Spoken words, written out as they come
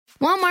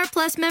Walmart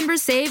Plus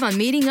members save on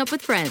meeting up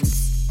with friends.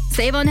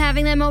 Save on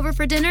having them over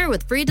for dinner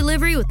with free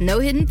delivery with no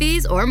hidden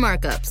fees or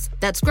markups.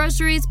 That's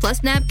groceries,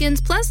 plus napkins,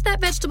 plus that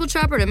vegetable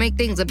chopper to make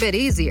things a bit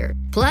easier.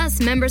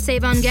 Plus, members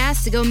save on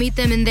gas to go meet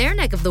them in their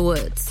neck of the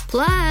woods.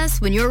 Plus,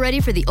 when you're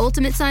ready for the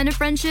ultimate sign of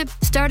friendship,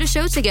 start a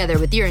show together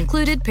with your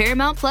included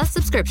Paramount Plus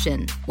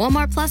subscription.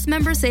 Walmart Plus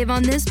members save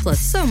on this plus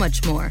so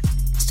much more.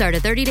 Start a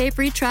 30-day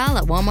free trial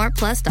at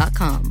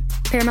walmartplus.com.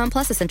 Paramount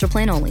Plus Essential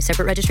Plan only.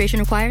 Separate registration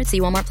required. See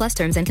Walmart Plus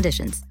terms and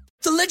conditions.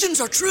 The legends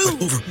are true.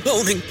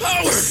 Overwhelming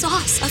power! The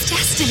sauce of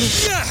destiny.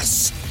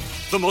 Yes!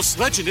 The most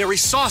legendary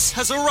sauce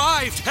has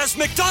arrived as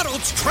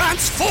McDonald's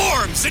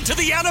transforms into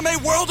the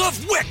anime world of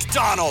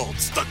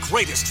WickDonald's. The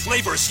greatest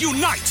flavors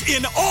unite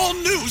in all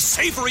new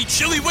savory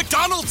chili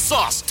McDonald's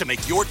sauce to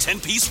make your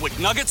 10-piece Wick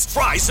Nuggets,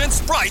 fries, and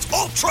Sprite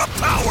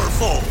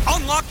ultra-powerful.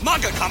 Unlock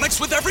manga comics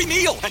with every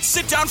meal and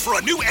sit down for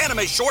a new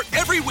anime short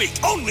every week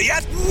only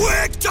at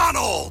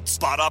WickDonald's.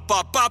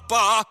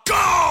 Ba-da-ba-ba-ba,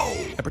 go!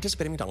 At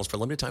participating McDonald's for a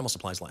limited time while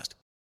supplies last.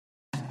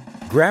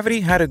 Gravity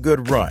had a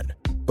good run,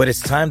 but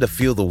it's time to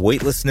feel the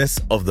weightlessness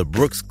of the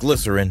Brooks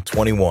Glycerin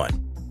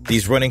 21.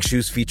 These running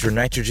shoes feature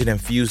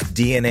nitrogen-infused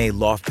DNA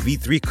Loft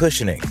V3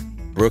 cushioning.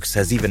 Brooks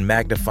has even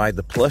magnified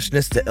the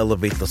plushness to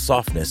elevate the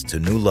softness to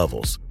new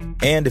levels.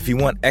 And if you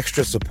want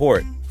extra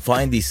support,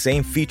 find these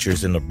same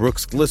features in the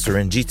Brooks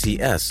Glycerin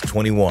GTS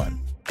 21.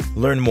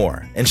 Learn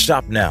more and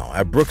shop now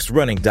at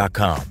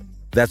brooksrunning.com.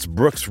 That's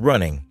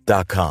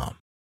brooksrunning.com.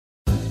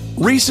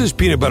 Reese's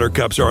peanut butter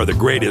cups are the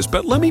greatest,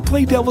 but let me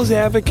play devil's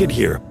advocate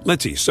here.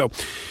 Let's see. So,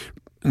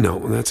 no,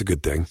 that's a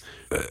good thing.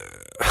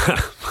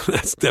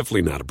 That's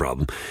definitely not a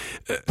problem.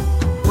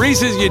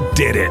 Reese's, you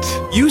did it.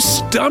 You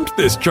stumped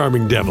this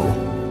charming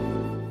devil.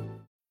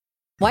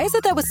 Why is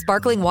it that with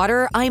sparkling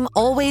water, I'm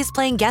always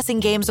playing guessing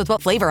games with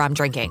what flavor I'm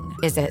drinking?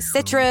 Is it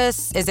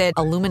citrus? Is it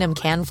aluminum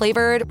can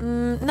flavored?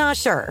 Not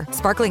sure.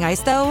 Sparkling ice,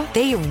 though,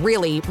 they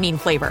really mean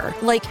flavor.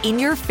 Like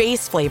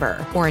in-your-face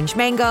flavor. Orange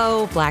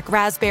mango, black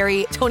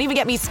raspberry. Don't even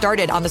get me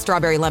started on the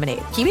strawberry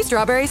lemonade. Kiwi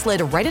Strawberry slid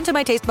right into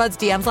my taste buds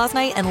DMs last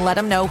night and let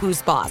them know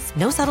who's boss.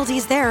 No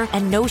subtleties there,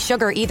 and no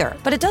sugar either.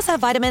 But it does have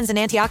vitamins and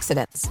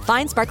antioxidants.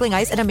 Find sparkling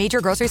ice at a major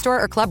grocery store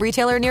or club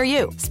retailer near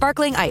you.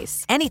 Sparkling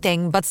ice.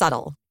 Anything but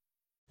subtle.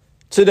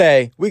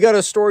 Today, we got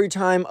a story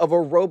time of a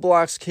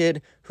Roblox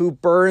kid who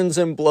burns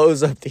and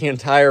blows up the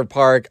entire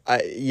park.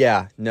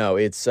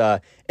 It's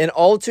and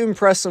all to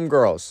impress some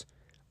girls.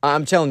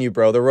 I'm telling you,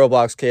 bro, the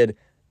Roblox kid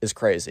is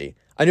crazy.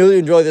 I know you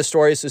enjoy this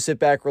story, so sit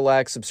back,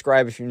 relax,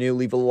 subscribe if you're new,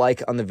 leave a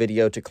like on the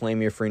video to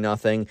claim your free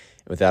nothing.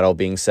 And with that all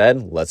being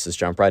said, let's just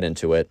jump right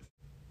into it.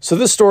 So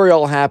this story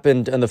all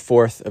happened on the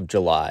 4th of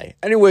July.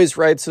 Anyways,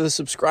 right, so the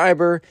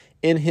subscriber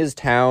in his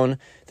town,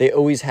 they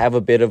always have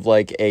a bit of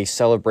like a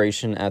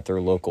celebration at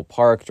their local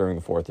park during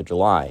the 4th of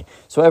July.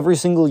 So every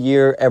single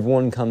year,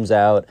 everyone comes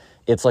out.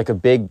 It's like a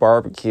big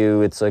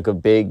barbecue. It's like a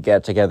big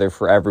get-together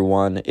for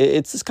everyone.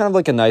 It's just kind of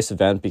like a nice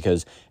event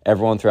because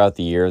everyone throughout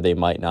the year, they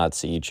might not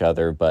see each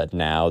other. But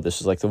now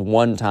this is like the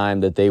one time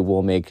that they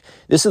will make...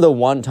 This is the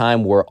one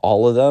time where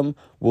all of them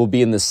will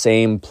be in the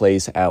same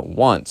place at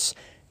once.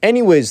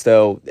 Anyways,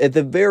 though, at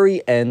the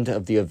very end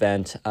of the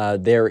event,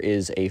 there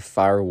is a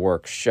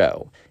fireworks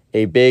show.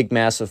 A big,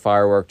 massive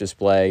firework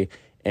display,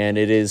 and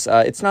it's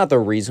not the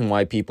reason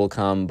why people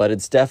come, but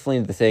it's definitely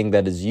the thing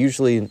that is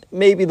usually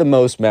maybe the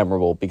most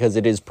memorable because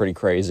it is pretty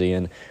crazy,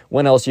 and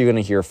when else are you going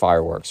to hear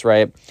fireworks,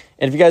 right?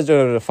 And if you guys don't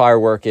know what a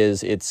firework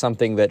is, it's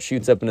something that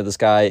shoots up into the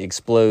sky,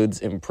 explodes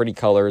in pretty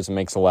colors, and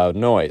makes a loud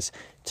noise,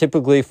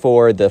 typically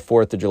for the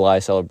 4th of July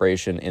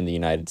celebration in the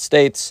United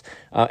States.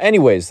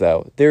 Anyways,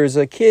 though, there's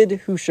a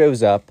kid who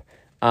shows up,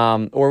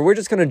 or we're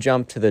just going to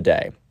jump to the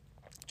day.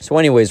 So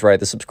anyways, right,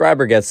 the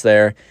subscriber gets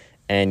there,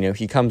 and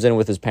he comes in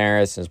with his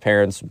parents, and his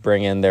parents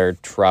bring in their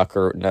truck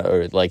or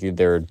like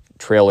their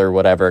trailer or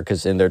whatever,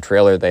 because in their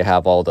trailer they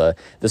have all the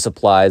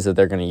supplies that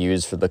they're going to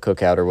use for the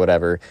cookout or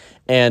whatever.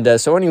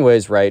 And so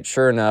anyways, right,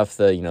 sure enough,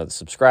 the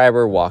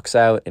subscriber walks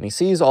out, and he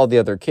sees all the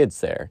other kids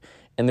there.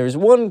 And there's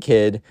one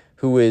kid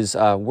who is,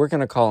 we're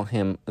going to call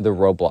him the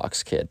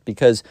Roblox kid,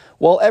 because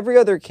while every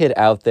other kid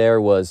out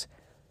there was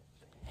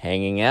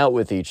hanging out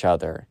with each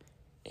other,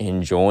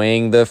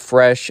 enjoying the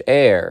fresh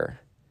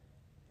air,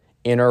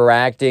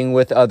 interacting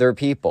with other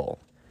people,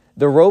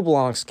 the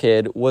Roblox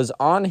kid was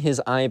on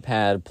his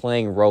iPad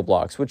playing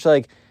Roblox, which,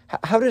 like,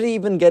 how did he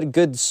even get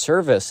good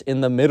service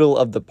in the middle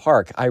of the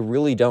park? I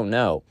really don't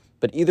know.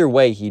 But either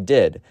way, he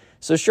did.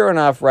 So sure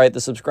enough, right,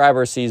 the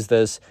subscriber sees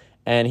this,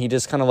 and he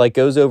just kind of like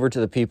goes over to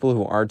the people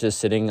who aren't just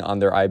sitting on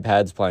their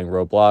iPads playing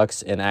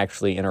Roblox and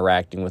actually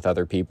interacting with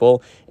other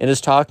people and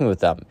just talking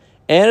with them.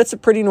 And it's a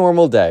pretty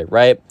normal day,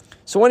 right?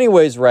 So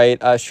anyways, right,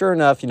 sure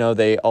enough,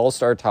 they all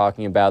start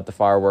talking about the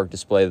firework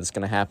display that's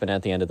going to happen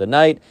at the end of the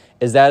night,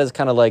 that is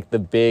kind of like the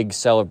big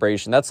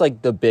celebration. That's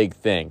like the big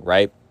thing,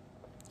 right?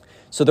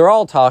 So they're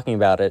all talking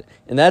about it,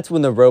 and that's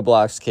when the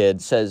Roblox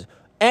kid says,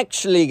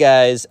 "Actually,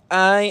 guys,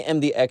 I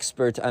am the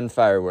expert on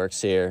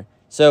fireworks here."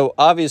 So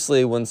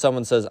obviously, when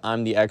someone says,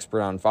 "I'm the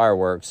expert on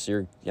fireworks,"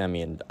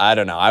 I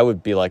don't know, I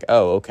would be like,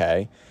 "Oh,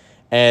 okay."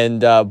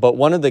 And but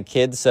one of the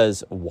kids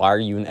says, "Why are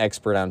you an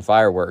expert on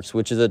fireworks?"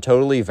 Which is a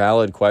totally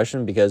valid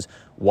question, because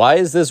why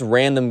is this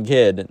random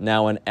kid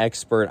now an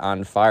expert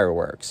on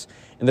fireworks?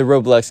 And the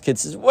Roblox kid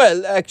says,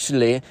 "Well,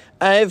 actually,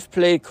 I've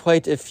played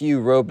quite a few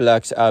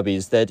Roblox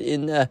obbies that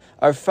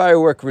are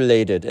firework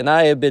related, and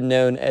I have been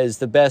known as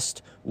the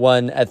best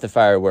one at the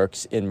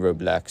fireworks in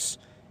Roblox."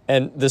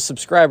 And the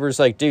subscriber's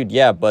like, "Dude,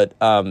 yeah, but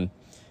I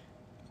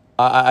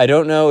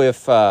don't know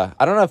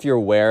if you're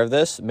aware of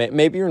this.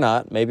 Maybe you're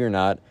not. Maybe you're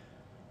not.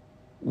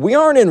 We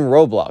aren't in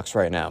Roblox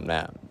right now,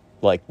 man.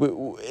 Like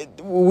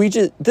we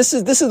just this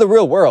is the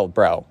real world,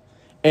 bro."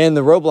 And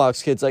the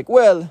Roblox kid's like,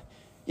 "Well,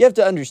 you have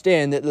to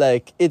understand that,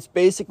 like, it's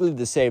basically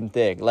the same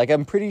thing. Like,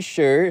 I'm pretty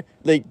sure,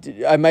 like,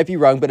 I might be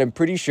wrong, but I'm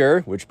pretty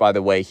sure," which, by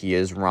the way, he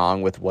is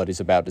wrong with what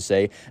he's about to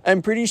say.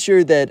 "I'm pretty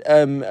sure that,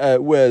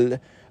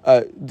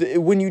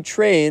 when you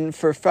train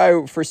for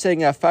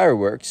setting off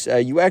fireworks,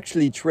 you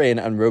actually train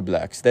on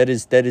Roblox. That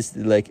is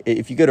like,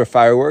 if you go to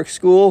fireworks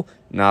school,"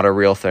 not a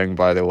real thing,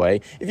 by the way.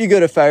 "If you go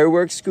to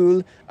fireworks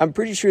school, I'm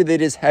pretty sure they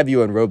just have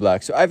you on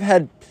Roblox. So I've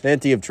had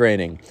plenty of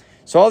training."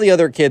 So all the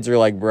other kids are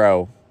like,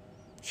 "Bro,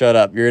 shut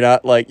up.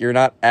 You're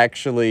not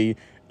actually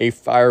a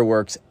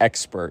fireworks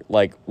expert.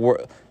 Like,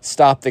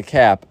 stop the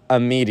cap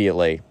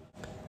immediately."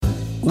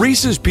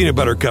 Reese's peanut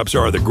butter cups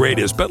are the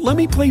greatest, but let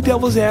me play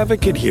devil's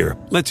advocate here.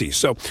 Let's see.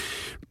 So,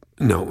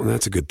 no,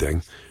 that's a good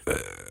thing.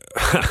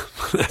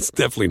 That's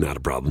definitely not a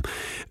problem.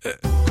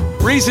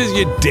 Reese's,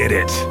 you did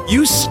it.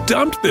 You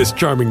stumped this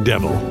charming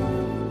devil.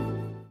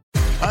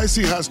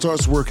 Icy Hot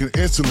starts working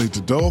instantly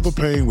to dull the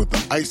pain with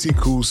the icy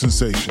cool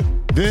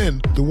sensation.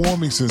 Then, the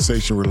warming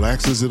sensation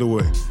relaxes it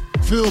away.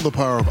 Feel the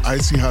power of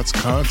Icy Hot's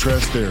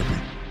contrast therapy.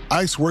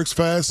 Ice works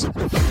fast,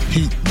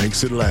 heat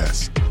makes it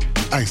last.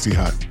 Icy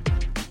Hot.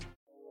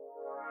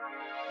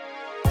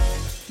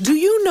 Do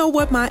you know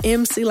what my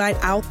MC Light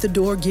out the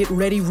door get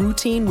ready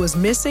routine was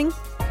missing?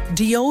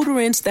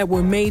 Deodorants that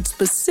were made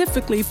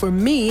specifically for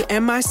me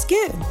and my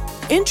skin.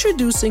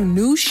 Introducing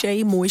new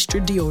Shea Moisture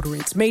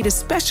deodorants made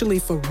especially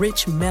for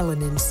rich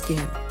melanin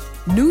skin.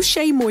 New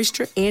Shea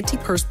Moisture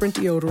antiperspirant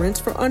deodorants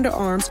for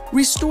underarms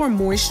restore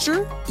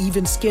moisture,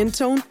 even skin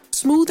tone,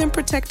 smooth and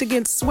protect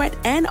against sweat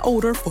and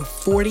odor for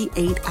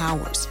 48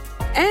 hours.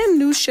 And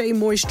new Shea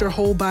Moisture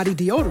whole body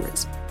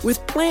deodorants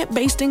with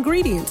plant-based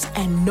ingredients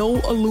and no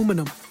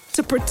aluminum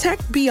to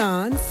protect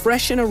beyond,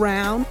 freshen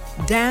around,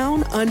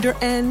 down, under,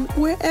 and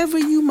wherever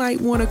you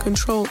might want to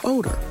control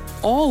odor.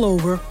 All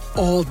over,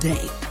 all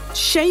day.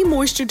 Shea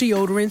Moisture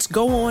deodorants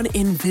go on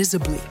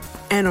invisibly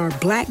and are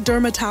Black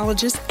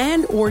dermatologist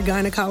and or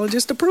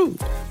gynecologist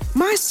approved.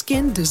 My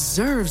skin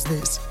deserves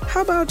this.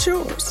 How about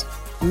yours?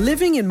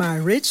 Living in my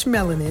rich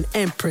melanin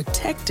and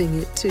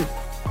protecting it too.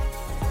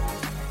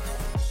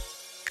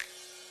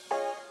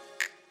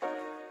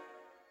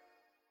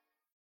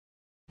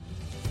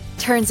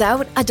 Turns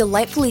out, a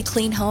delightfully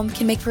clean home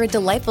can make for a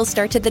delightful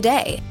start to the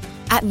day.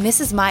 At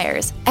Mrs.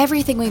 Meyer's,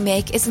 everything we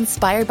make is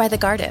inspired by the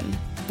garden.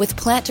 With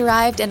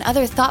plant-derived and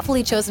other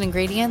thoughtfully chosen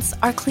ingredients,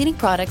 our cleaning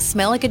products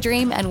smell like a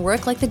dream and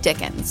work like the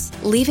Dickens,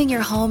 leaving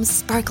your home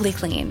sparkly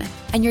clean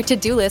and your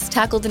to-do list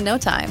tackled in no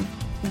time.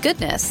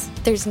 Goodness,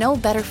 there's no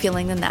better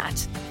feeling than that.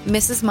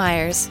 Mrs.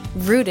 Meyer's,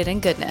 rooted in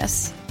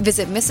goodness.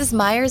 Visit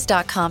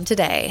mrsmeyers.com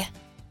today.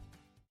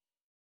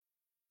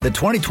 The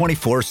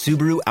 2024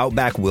 Subaru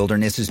Outback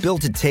Wilderness is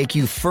built to take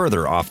you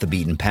further off the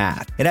beaten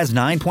path. It has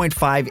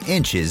 9.5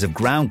 inches of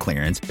ground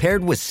clearance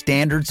paired with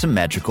standard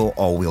symmetrical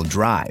all-wheel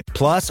drive,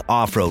 plus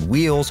off-road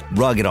wheels,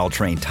 rugged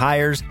all-terrain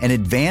tires, and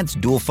advanced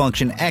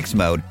dual-function X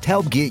mode to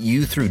help get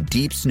you through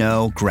deep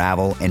snow,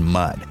 gravel, and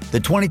mud. The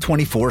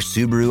 2024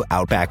 Subaru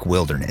Outback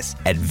Wilderness.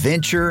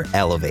 Adventure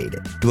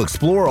elevated. To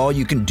explore all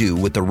you can do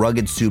with the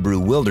rugged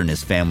Subaru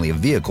Wilderness family of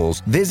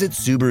vehicles, visit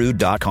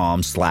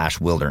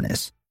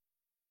Subaru.com/wilderness.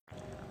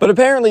 But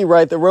apparently,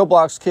 right, the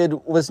Roblox kid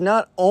was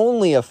not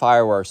only a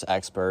fireworks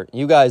expert.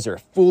 You guys are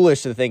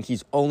foolish to think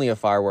he's only a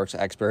fireworks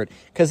expert,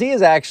 because he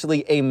is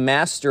actually a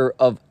master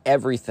of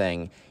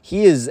everything.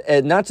 He is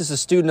not just a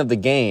student of the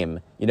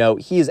game, you know,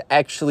 he is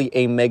actually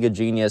a mega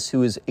genius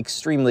who is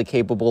extremely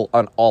capable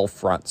on all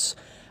fronts.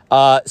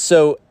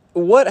 So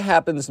what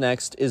happens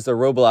next is the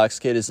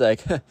Roblox kid is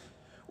like,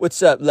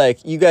 "What's up?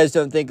 Like, you guys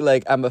don't think,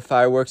 like, I'm a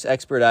fireworks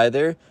expert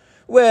either?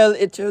 Well,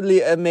 it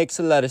totally makes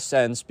a lot of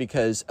sense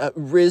because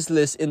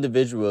Rizless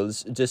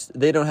individuals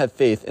they don't have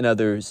faith in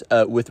others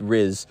with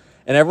Riz."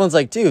 And everyone's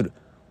like, "Dude,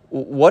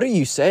 what are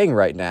you saying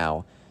right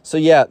now?" So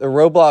yeah, the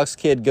Roblox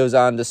kid goes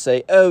on to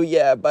say, "Oh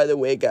yeah, by the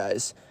way,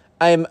 guys,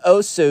 I am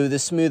also the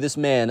smoothest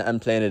man on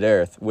planet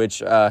Earth,"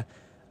 which, I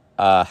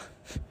don't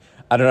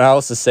know how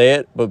else to say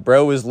it, but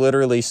bro was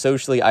literally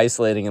socially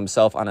isolating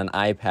himself on an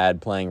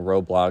iPad playing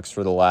Roblox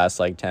for the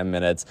last, 10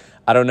 minutes.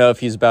 I don't know if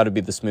he's about to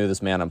be the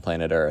smoothest man on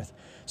planet Earth.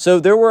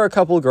 So there were a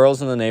couple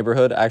girls in the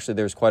neighborhood. Actually,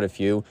 there's quite a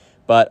few.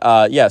 But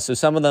yeah, so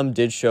some of them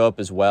did show up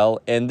as well.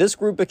 And this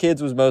group of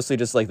kids was mostly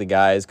just like the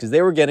guys, because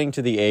they were getting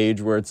to the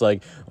age where it's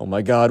like, "Oh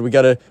my God, we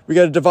gotta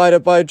divide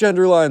it by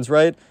gender lines,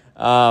 right?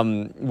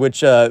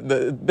 which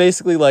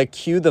basically like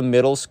cue the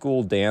middle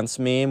school dance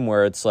meme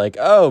where it's like,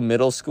 oh,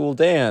 middle school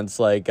dance,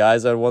 like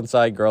guys on one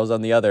side, girls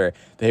on the other.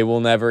 They will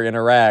never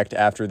interact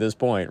after this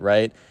point,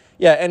 right?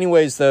 Yeah,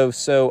 anyways, though,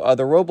 so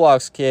the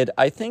Roblox kid,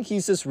 I think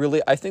the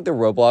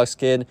Roblox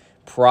kid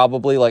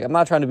probably, like, I'm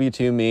not trying to be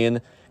too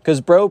mean,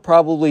 because bro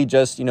probably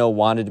just,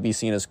 wanted to be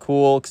seen as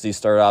cool, because he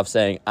started off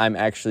saying, I'm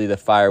actually the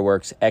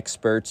fireworks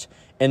expert,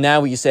 and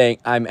now he's saying,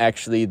 I'm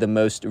actually the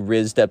most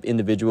rizzed up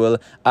individual,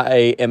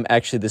 I am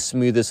actually the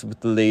smoothest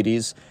with the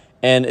ladies,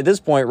 and at this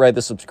point, right,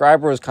 the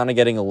subscriber was kind of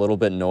getting a little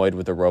bit annoyed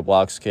with the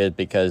Roblox kid,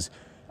 because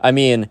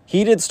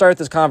he did start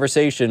this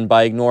conversation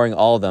by ignoring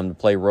all of them to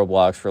play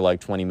Roblox for like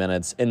 20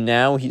 minutes, and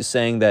now he's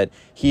saying that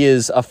he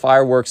is a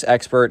fireworks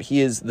expert,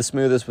 he is the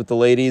smoothest with the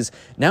ladies.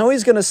 Now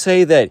he's going to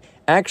say that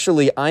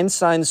actually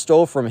Einstein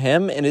stole from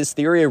him, and his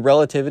theory of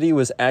relativity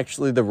was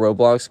actually the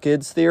Roblox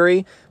kid's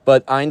theory,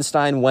 but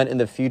Einstein went in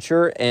the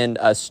future and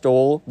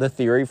stole the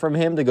theory from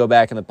him to go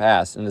back in the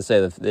past and to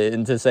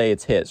say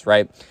it's his,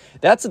 right?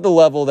 That's at the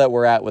level that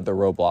we're at with the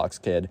Roblox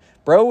kid.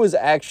 Bro was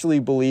actually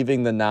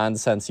believing the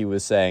nonsense he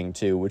was saying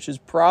too, which is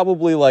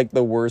probably like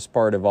the worst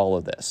part of all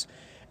of this.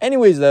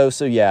 Anyways, though,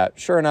 so yeah,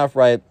 sure enough,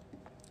 right,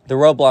 the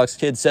Roblox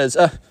kid says,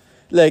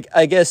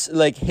 I guess,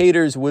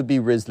 haters would be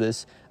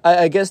Rizless.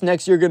 I guess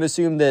next you're going to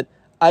assume that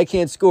I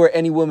can't score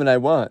any woman I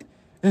want.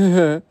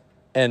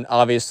 And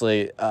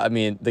obviously,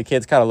 the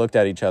kids kind of looked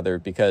at each other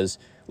because,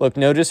 look,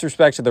 no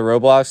disrespect to the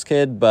Roblox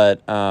kid,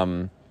 but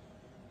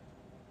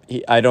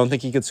I don't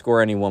think he could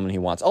score any woman he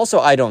wants. Also,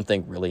 I don't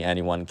think really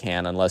anyone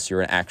can unless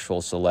you're an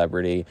actual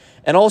celebrity.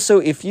 And also,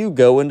 if you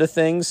go into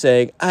things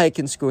saying, I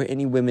can score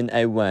any women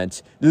I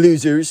want,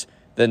 losers,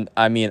 then,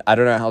 I don't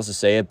know how else to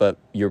say it, but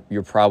you're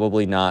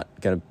probably not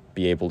going to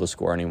be able to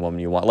score any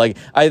woman you want. Like,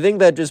 I think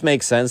that just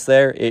makes sense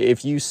there.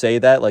 If you say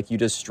that, like, you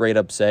just straight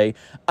up say,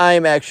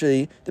 I'm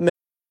actually the...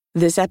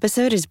 This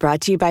episode is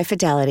brought to you by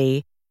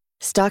Fidelity.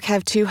 Stock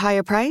have too high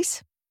a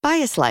price? Buy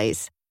a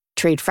slice.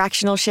 Trade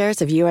fractional shares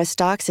of U.S.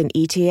 stocks and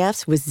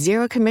ETFs with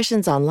zero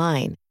commissions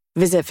online.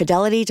 Visit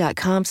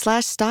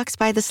fidelity.com/stocks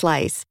by the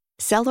slice.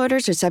 Sell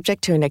orders are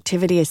subject to an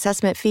activity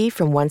assessment fee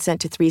from 1 cent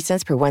to 3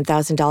 cents per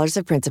 $1,000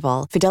 of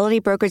principal. Fidelity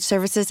Brokerage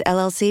Services,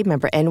 LLC,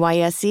 member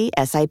NYSE,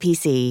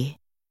 SIPC.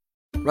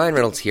 Ryan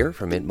Reynolds here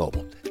from Mint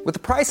Mobile. With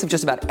the price of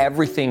just about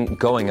everything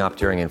going up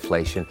during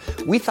inflation,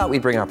 we thought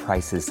we'd bring our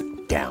prices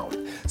down.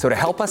 So to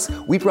help us,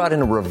 we brought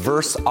in a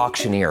reverse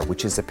auctioneer,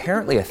 which is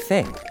apparently a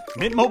thing.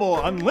 Mint Mobile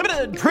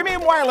Unlimited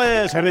Premium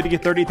Wireless. How to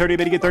get 30, 30,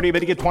 bit to get 30, bit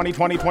to get 20,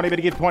 20, 20, bit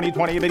to get 20,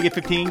 20, bit to get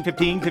 15,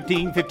 15,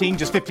 15, 15,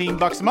 just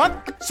 $15 a month?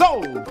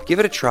 Sold! Give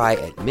it a try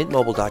at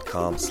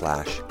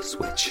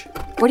mintmobile.com/switch.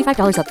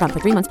 $45 up front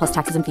for 3 months plus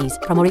taxes and fees.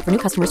 Promo rate for new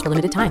customers for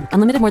limited time.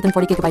 Unlimited more than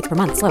 40 gigabytes per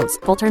month. Slows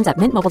full terms at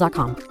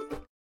mintmobile.com.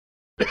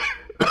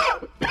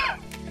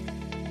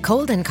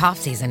 Cold and cough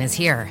season is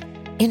here.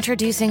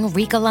 Introducing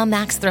Ricola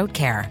Max Throat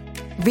Care.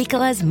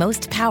 Ricola's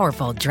most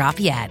powerful drop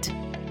yet.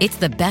 It's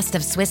the best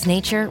of Swiss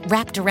nature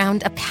wrapped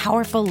around a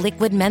powerful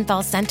liquid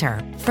menthol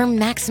center for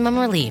maximum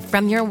relief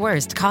from your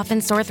worst cough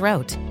and sore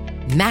throat.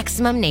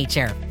 Maximum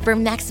nature for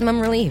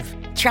maximum relief.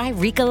 Try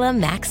Ricola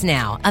Max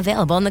now.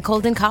 Available in the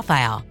cold and cough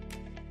aisle.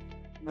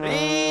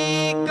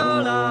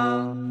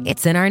 Ricola.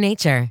 It's in our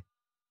nature.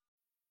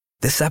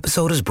 This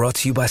episode is brought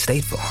to you by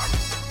State Farm.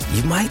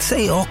 You might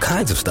say all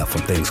kinds of stuff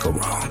when things go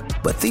wrong,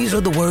 but these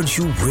are the words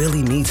you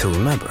really need to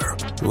remember.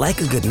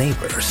 Like a good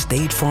neighbor,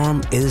 State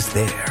Farm is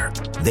there.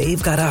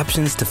 They've got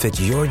options to fit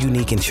your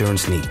unique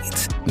insurance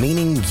needs,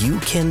 meaning you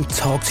can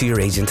talk to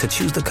your agent to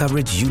choose the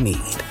coverage you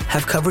need,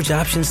 have coverage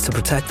options to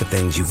protect the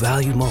things you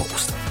value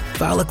most,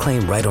 file a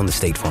claim right on the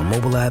State Farm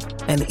mobile app,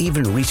 and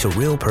even reach a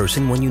real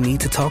person when you need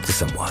to talk to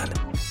someone.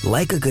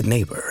 Like a good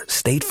neighbor,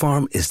 State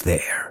Farm is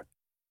there.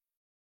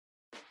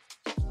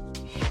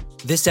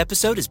 This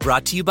episode is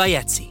brought to you by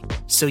Etsy.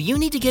 So you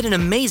need to get an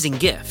amazing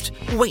gift.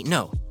 Wait,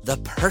 no, the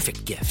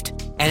perfect gift.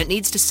 And it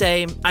needs to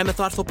say, I'm a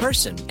thoughtful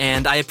person,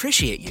 and I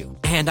appreciate you,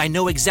 and I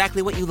know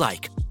exactly what you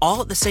like,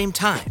 all at the same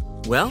time.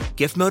 Well,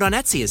 Gift Mode on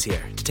Etsy is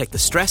here to take the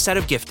stress out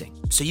of gifting,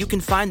 so you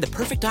can find the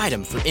perfect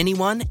item for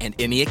anyone and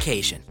any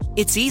occasion.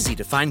 It's easy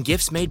to find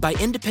gifts made by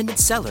independent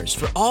sellers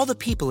for all the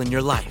people in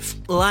your life,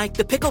 like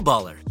the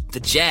pickleballer, the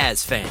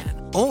jazz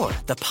fan, or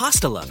the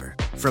pasta lover.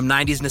 From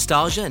 90s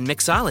nostalgia and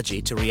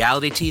mixology to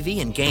reality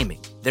TV and gaming,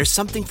 there's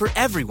something for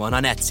everyone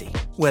on Etsy.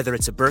 Whether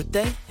it's a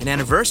birthday, an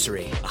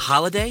anniversary, a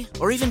holiday,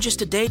 or even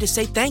just a day to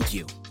say thank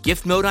you,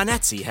 Gift Mode on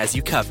Etsy has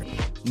you covered.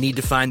 Need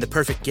to find the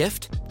perfect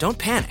gift? Don't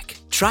panic.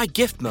 Try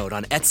Gift Mode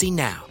on Etsy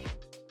now.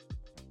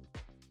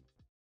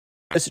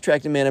 Most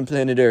attractive man on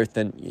planet Earth,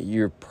 then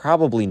you're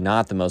probably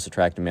not the most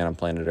attractive man on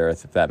planet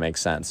Earth, if that makes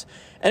sense.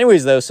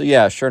 Anyways, though, so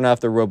yeah, sure enough,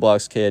 the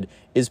Roblox kid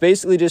is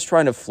basically just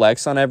trying to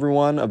flex on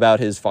everyone about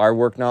his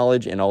firework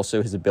knowledge and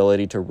also his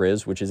ability to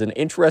riz, which is an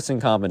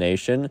interesting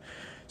combination.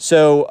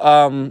 So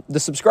the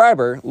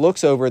subscriber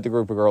looks over at the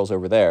group of girls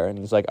over there, and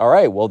he's like, all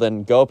right, well,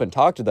 then go up and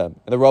talk to them.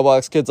 And the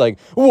Roblox kid's like,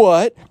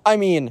 what?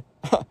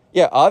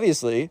 Yeah,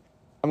 obviously,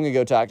 I'm going to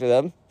go talk to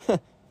them.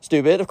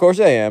 Stupid, of course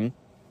I am.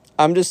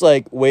 I'm just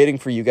like waiting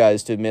for you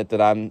guys to admit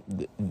that I'm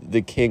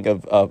the king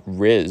of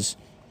Riz.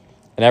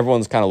 And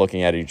everyone's kind of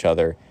looking at each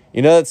other.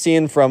 You know that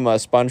scene from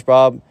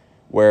SpongeBob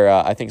where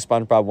I think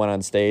SpongeBob went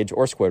on stage,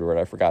 or Squidward,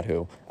 I forgot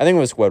who. I think it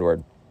was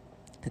Squidward.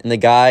 And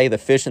the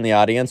fish in the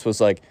audience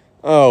was like,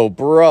 oh,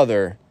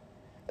 brother,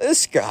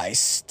 this guy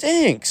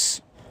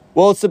stinks.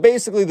 Well, it's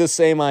basically the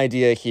same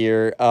idea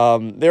here.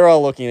 They're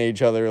all looking at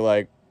each other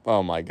like,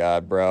 oh my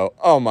God, bro.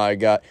 Oh my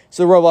God.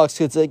 So the Roblox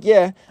kid's like,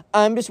 yeah,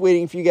 I'm just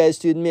waiting for you guys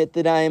to admit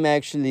that I am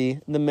actually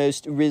the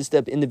most rizzed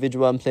up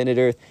individual on planet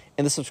Earth.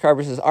 And the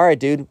subscriber says, all right,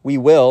 dude, we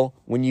will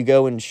when you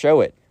go and show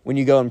it, when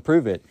you go and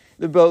prove it.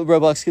 The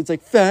Roblox kid's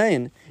like,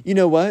 fine. You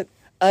know what?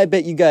 I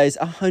bet you guys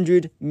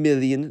 $100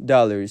 million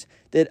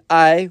that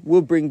I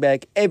will bring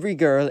back every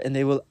girl and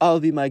they will all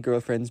be my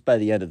girlfriends by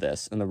the end of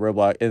this. And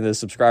the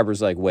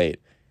subscriber's like, wait,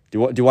 do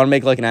you want to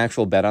make like an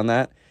actual bet on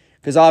that?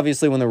 Because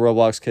obviously when the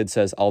Roblox kid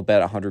says, I'll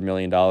bet $100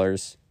 million,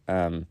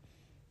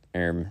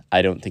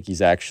 I don't think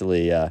he's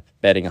actually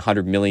betting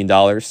 $100 million.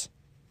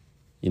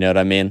 You know what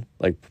I mean?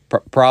 Like,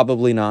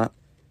 probably not.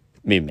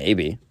 I mean,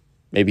 maybe.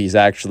 Maybe he's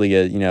actually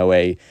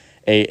a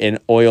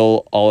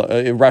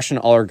Russian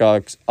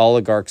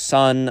oligarch's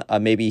son.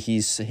 Maybe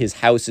his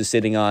house is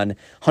sitting on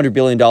 $100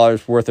 billion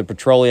worth of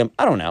petroleum.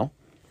 I don't know.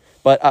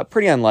 But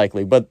pretty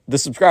unlikely. But the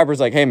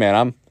subscriber's like, hey, man,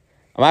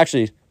 I'm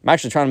actually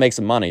trying to make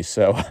some money,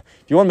 so if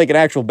you want to make an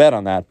actual bet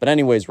on that. But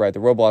anyways, right, the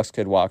Roblox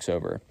kid walks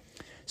over.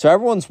 So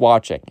everyone's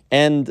watching,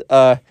 and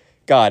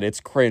God, it's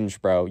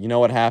cringe, bro. You know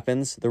what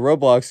happens? The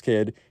Roblox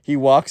kid, he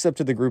walks up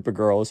to the group of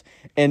girls,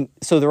 and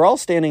so they're all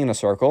standing in a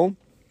circle.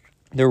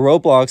 The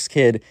Roblox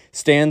kid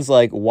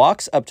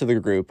walks up to the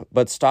group,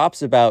 but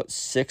stops about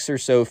 6 or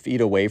so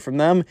feet away from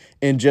them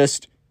and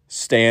just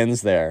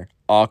stands there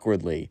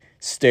awkwardly,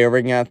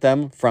 staring at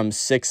them from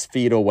 6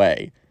 feet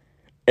away.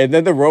 And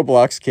then the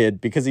Roblox kid,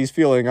 because he's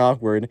feeling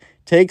awkward,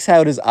 takes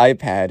out his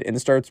iPad and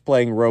starts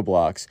playing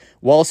Roblox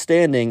while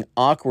standing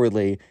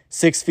awkwardly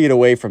 6 feet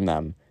away from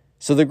them.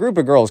 So the group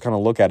of girls kind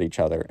of look at each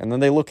other, and then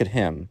they look at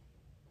him,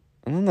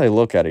 and then they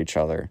look at each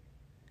other,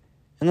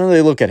 and then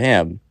they look at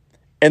him,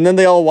 and then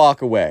they all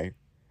walk away.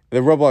 The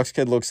Roblox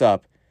kid looks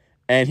up,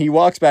 and he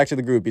walks back to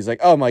the group. He's like,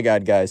 "Oh my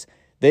God, guys,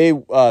 they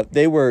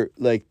were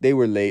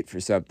late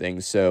for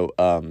something, so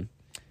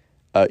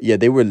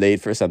they were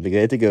late for something.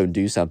 They had to go and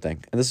do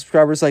something." And the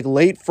subscriber's like,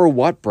 late for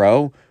what,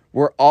 bro?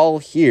 We're all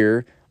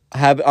here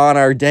on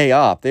our day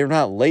off. They're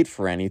not late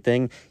for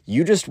anything.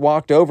 You just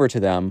walked over to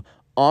them,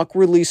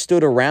 awkwardly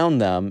stood around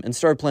them, and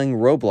started playing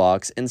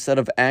Roblox instead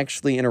of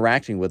actually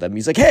interacting with them.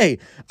 He's like, hey,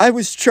 I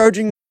was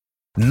charging.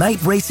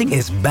 Night racing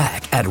is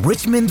back at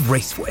Richmond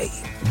Raceway.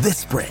 This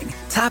spring,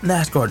 top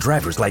NASCAR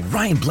drivers like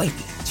Ryan Blaney,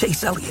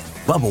 Chase Elliott,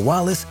 Bubba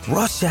Wallace,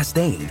 Ross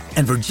Chastain,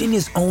 and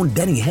Virginia's own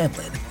Denny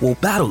Hamlin will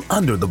battle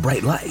under the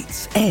bright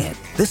lights. And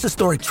this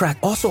historic track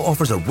also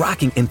offers a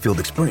rocking infield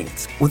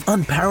experience with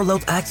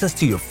unparalleled access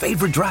to your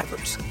favorite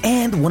drivers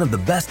and one of the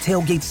best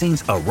tailgate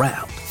scenes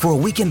around. For a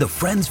weekend of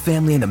friends,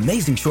 family, and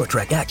amazing short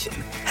track action,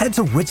 head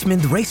to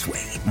Richmond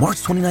Raceway,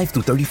 March 29th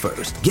through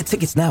 31st. Get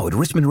tickets now at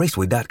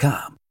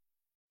richmondraceway.com.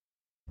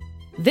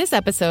 This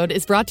episode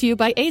is brought to you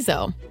by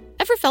Azo.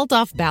 Ever felt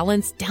off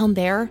balance down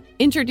there?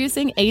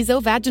 Introducing Azo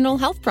Vaginal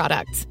Health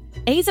Products.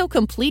 Azo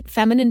Complete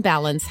Feminine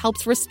Balance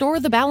helps restore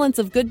the balance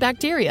of good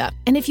bacteria.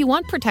 And if you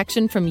want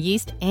protection from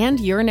yeast and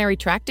urinary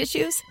tract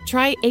issues,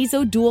 try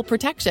Azo Dual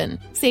Protection.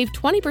 Save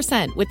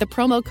 20% with the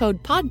promo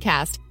code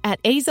PODCAST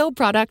at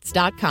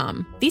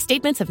azoproducts.com. These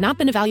statements have not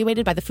been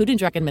evaluated by the Food and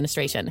Drug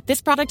Administration. This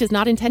product is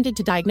not intended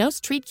to diagnose,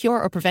 treat, cure,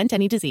 or prevent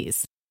any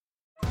disease.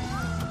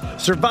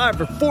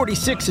 Survivor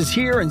 46 is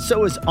here, and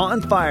so is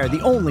On Fire,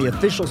 the only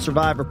official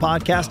Survivor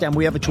podcast, and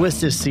we have a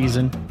twist this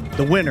season.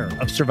 The winner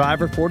of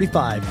Survivor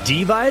 45,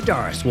 Dee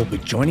Valladares, will be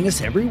joining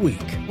us every week.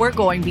 We're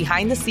going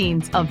behind the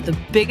scenes of the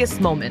biggest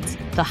moments,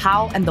 the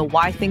how and the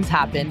why things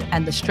happen,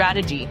 and the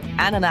strategy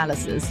and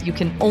analysis you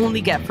can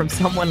only get from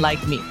someone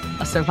like me,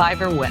 a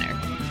Survivor winner.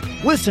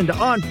 Listen to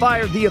On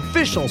Fire, the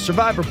official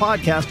Survivor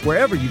podcast,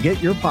 wherever you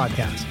get your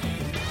podcast.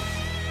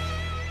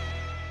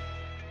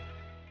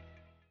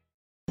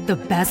 The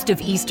best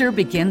of Easter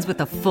begins with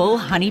a full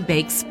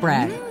honey-baked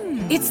spread.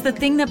 It's the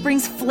thing that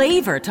brings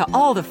flavor to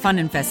all the fun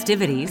and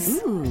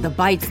festivities. The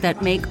bites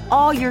that make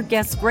all your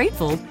guests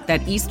grateful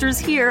that Easter's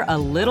here a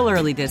little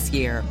early this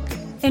year.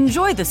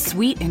 Enjoy the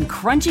sweet and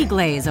crunchy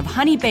glaze of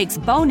Honey Bake's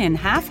bone-in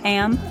half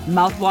ham,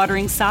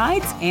 mouth-watering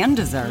sides, and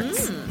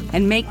desserts.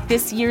 And make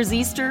this year's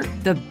Easter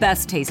the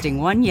best-tasting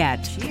one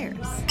yet.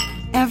 Cheers.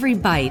 Every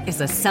bite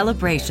is a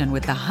celebration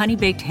with the Honey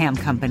Baked Ham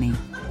Company.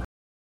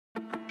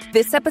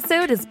 This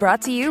episode is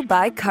brought to you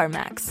by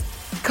CarMax.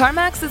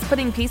 CarMax is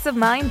putting peace of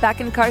mind back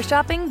in car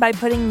shopping by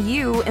putting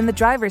you in the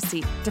driver's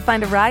seat to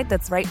find a ride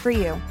that's right for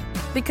you.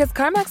 Because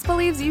CarMax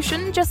believes you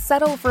shouldn't just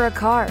settle for a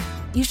car.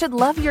 You should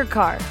love your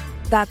car.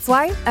 That's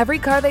why every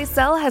car they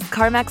sell has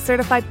CarMax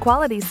certified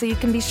quality, so you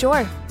can be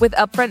sure, with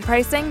upfront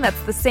pricing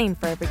that's the same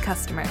for every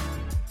customer.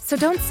 So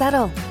don't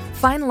settle.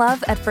 Find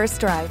love at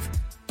first drive.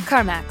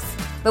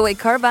 CarMax, the way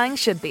car buying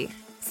should be.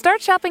 Start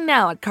shopping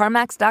now at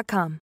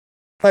CarMax.com.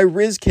 My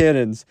Riz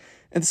cannons,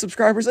 And the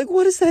subscriber's like,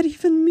 what does that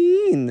even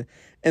mean?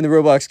 And the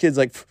Roblox kid's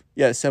like,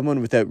 yeah,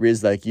 someone without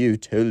Riz like you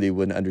totally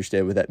wouldn't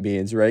understand what that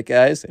means, right,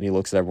 guys? And he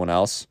looks at everyone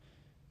else.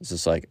 It's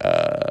just like,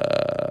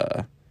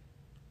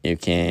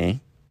 okay.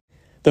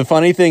 The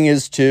funny thing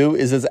is, too,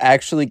 is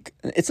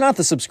it's not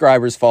the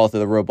subscriber's fault that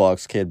the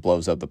Roblox kid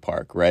blows up the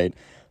park, right?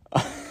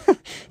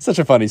 Such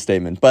a funny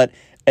statement. But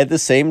at the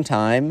same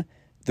time,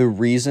 the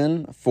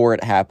reason for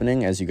it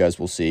happening, as you guys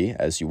will see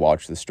as you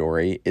watch the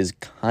story, is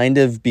kind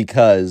of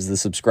because the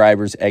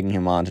subscriber's egging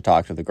him on to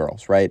talk to the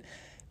girls, right?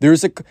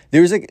 There's a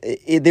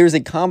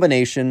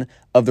combination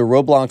of the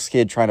Roblox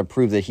kid trying to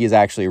prove that he is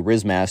actually a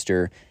Riz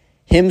master,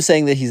 him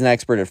saying that he's an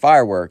expert at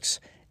fireworks,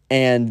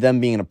 and them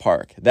being in a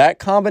park. That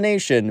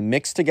combination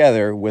mixed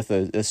together with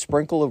a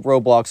sprinkle of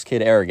Roblox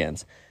kid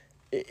arrogance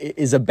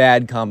is a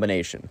bad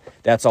combination.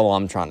 That's all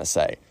I'm trying to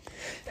say.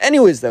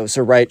 Anyways, though,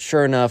 so right,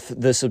 sure enough,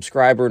 the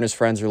subscriber and his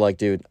friends are like,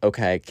 dude,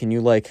 okay, can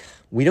you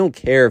we don't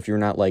care if you're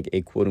not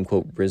a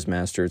quote-unquote Riz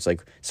master. It's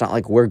not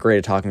like we're great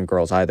at talking to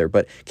girls either,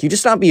 but can you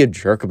just not be a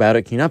jerk about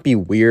it? Can you not be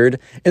weird?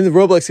 And the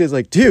Roblox kid's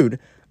like, dude,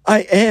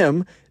 I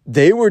am.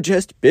 They were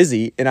just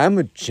busy, and I'm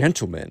a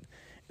gentleman.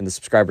 And the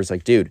subscriber's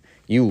like, dude,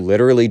 you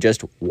literally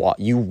just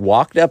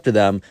walked up to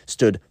them,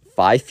 stood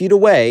 5 feet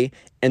away,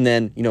 and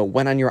then,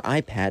 went on your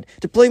iPad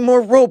to play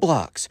more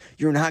Roblox.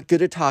 You're not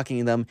good at talking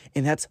to them,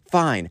 and that's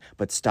fine.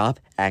 But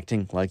stop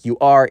acting like you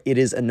are. It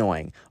is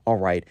annoying. All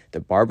right, the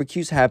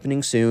barbecue's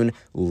happening soon.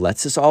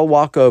 Let's just all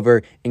walk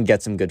over and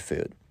get some good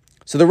food.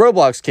 So the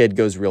Roblox kid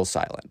goes real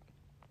silent.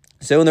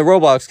 So in the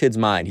Roblox kid's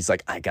mind, he's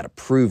like, I gotta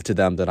prove to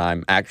them that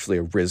I'm actually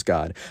a Riz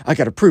god. I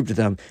gotta prove to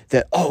them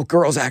that,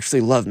 girls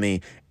actually love me.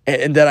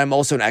 And that I'm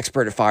also an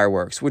expert at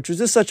fireworks, which was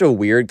just such a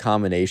weird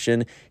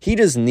combination. He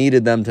just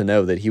needed them to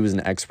know that he was an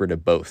expert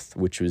at both,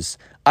 which was,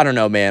 I don't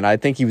know, man. I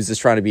think he was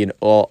just trying to be an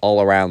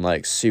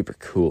all-around, super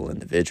cool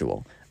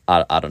individual.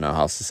 I don't know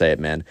how else to say it,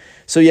 man.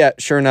 So, yeah,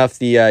 sure enough,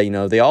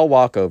 they all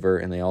walk over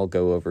and they all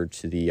go over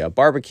to the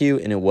barbecue,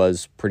 and it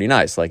was pretty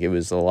nice. It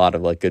was a lot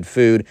of, good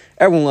food.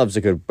 Everyone loves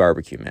a good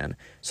barbecue, man.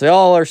 So they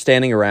all are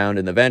standing around,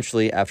 and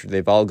eventually, after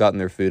they've all gotten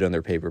their food on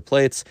their paper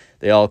plates,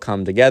 they all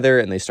come together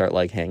and they start,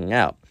 hanging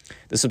out.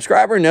 The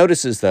subscriber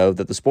notices, though,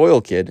 that the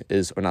Roblox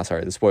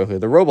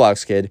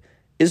kid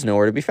is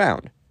nowhere to be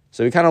found.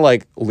 So he kind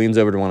of, leans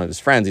over to one of his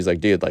friends. He's like,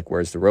 dude,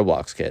 where's the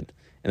Roblox kid?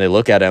 And they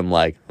look at him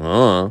like,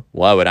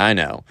 why would I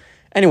know?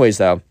 Anyways,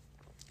 though,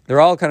 they're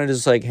all kind of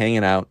just,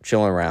 hanging out,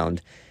 chilling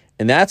around.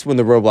 And that's when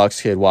the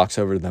Roblox kid walks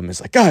over to them and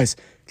is like, guys,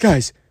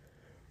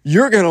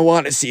 you're going to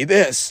want to see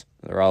this.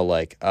 And they're all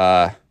like,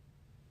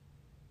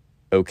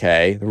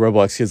 okay. The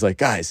Roblox kid's like,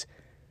 guys,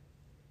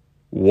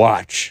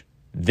 watch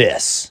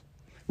this.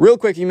 Real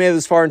quick, you made it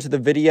this far into the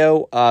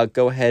video,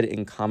 go ahead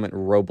and comment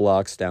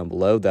Roblox down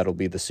below. That'll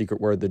be the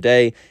secret word of the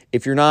day.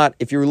 If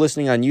you're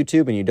listening on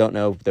YouTube and you don't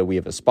know that we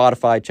have a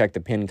Spotify, check the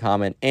pinned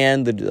comment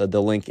and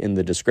the link in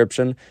the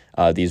description.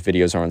 These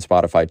videos are on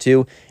Spotify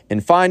too.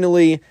 And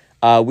finally,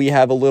 we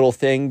have a little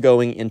thing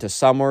going into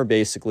summer.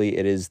 Basically,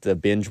 it is the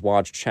binge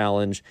watch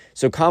challenge.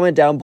 So comment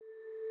down below.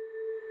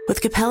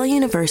 With Capella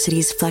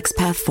University's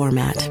FlexPath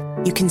format,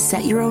 you can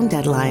set your own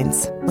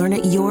deadlines, learn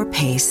at your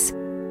pace,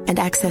 and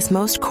access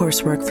most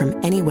coursework from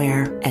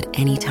anywhere at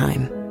any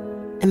time.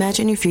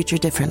 Imagine your future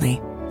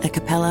differently at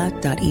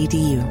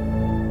capella.edu.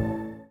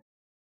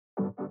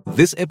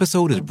 This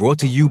episode is brought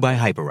to you by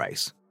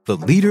Hyperice, the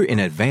leader in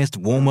advanced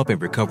warm-up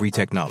and recovery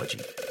technology.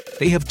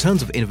 They have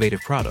tons of innovative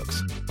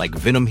products, like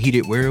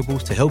Venom-heated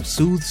wearables to help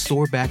soothe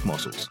sore back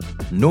muscles,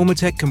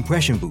 Normatec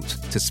compression boots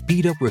to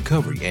speed up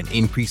recovery and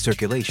increase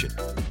circulation,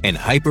 and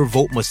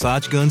Hypervolt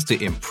massage guns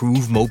to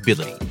improve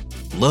mobility.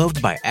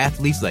 Loved by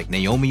athletes like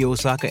Naomi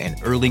Osaka and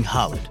Erling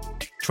Haaland.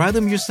 Try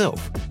them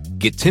yourself.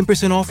 Get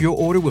 10% off your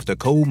order with the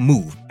code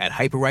MOVE at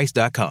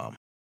hyperice.com.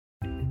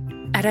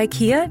 At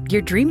IKEA,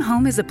 your dream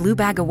home is a blue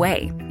bag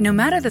away. No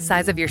matter the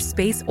size of your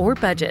space or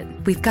budget,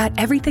 we've got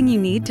everything you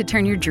need to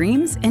turn your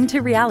dreams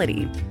into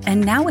reality.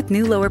 And now with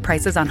new lower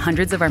prices on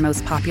hundreds of our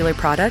most popular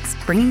products,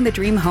 bringing the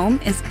dream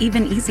home is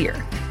even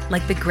easier.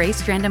 Like the gray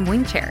Strandom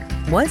wing chair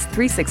was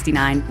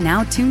 $369,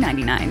 now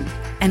 $299.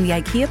 And the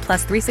IKEA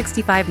Plus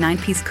 365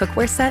 9-piece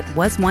cookware set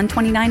was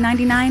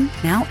 $129.99,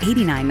 now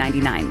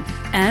 $89.99.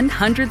 And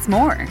hundreds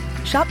more.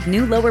 Shop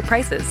new lower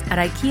prices at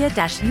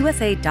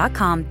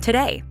IKEA-USA.com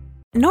today.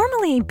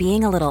 Normally,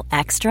 being a little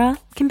extra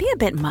can be a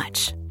bit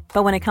much.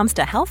 But when it comes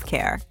to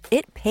healthcare,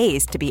 it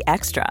pays to be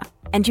extra.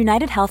 And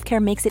United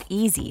Healthcare makes it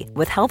easy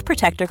with Health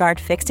Protector Guard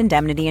fixed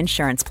indemnity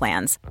insurance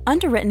plans.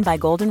 Underwritten by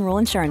Golden Rule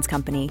Insurance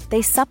Company,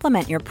 they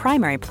supplement your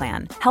primary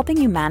plan,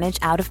 helping you manage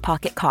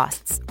out-of-pocket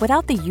costs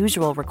without the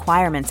usual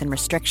requirements and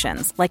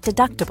restrictions like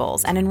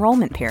deductibles and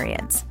enrollment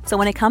periods. So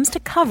when it comes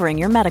to covering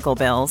your medical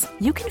bills,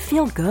 you can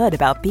feel good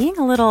about being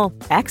a little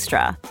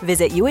extra.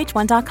 Visit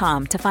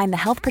uh1.com to find the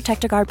Health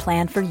Protector Guard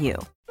plan for you.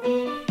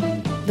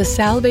 The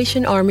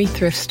Salvation Army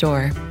Thrift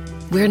Store.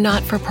 We're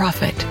not for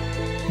profit.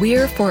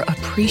 We're for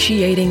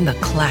appreciating the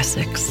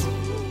classics,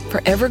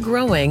 for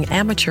ever-growing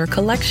amateur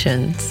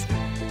collections,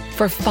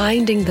 for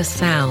finding the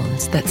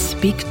sounds that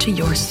speak to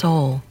your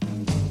soul.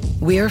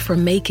 We're for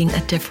making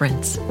a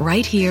difference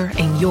right here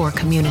in your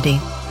community.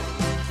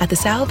 At the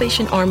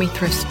Salvation Army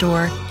Thrift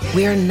Store,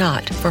 we're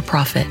not for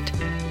profit.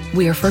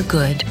 We're for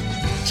good.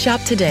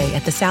 Shop today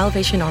at the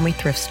Salvation Army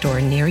Thrift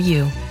Store near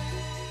you.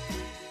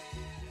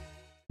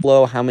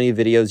 How many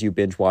videos you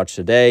binge watch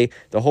today.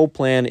 The whole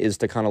plan is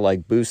to kind of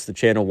like boost the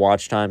channel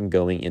watch time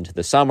going into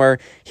the summer.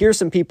 Here's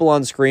some people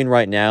on screen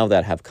right now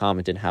that have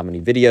commented how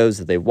many videos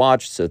that they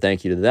watched, so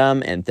thank you to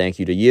them and thank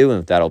you to you.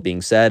 And with that all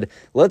being said,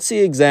 let's see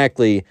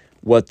exactly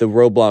what the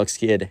Roblox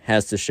kid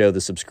has to show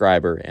the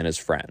subscriber and his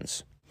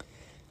friends.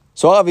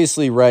 So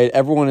obviously, right,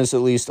 everyone is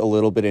at least a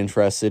little bit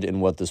interested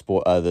in what this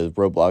the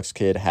Roblox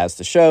kid has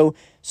to show,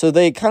 so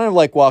they kind of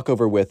like walk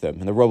over with him,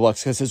 and the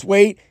Roblox kid says,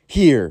 "Wait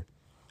here."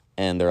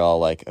 And they're all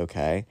like,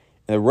 okay.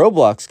 And the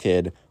Roblox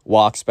kid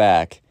walks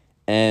back,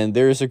 and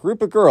there's a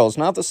group of girls,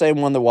 not the same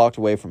one that walked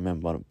away from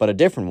him, but a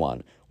different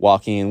one,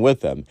 walking in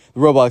with them. The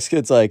Roblox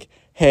kid's like,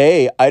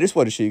 "Hey, I just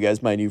want to show you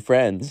guys my new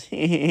friends."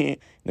 And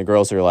the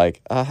girls are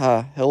like,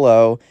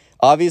 hello.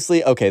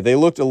 Obviously, okay, they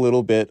looked a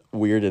little bit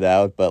weirded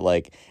out, but,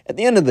 like, at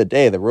the end of the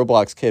day, the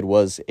Roblox kid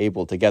was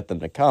able to get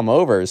them to come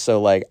over.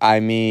 So, like, I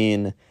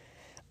guess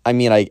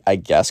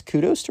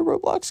kudos to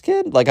Roblox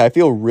kid. Like, I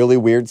feel really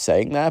weird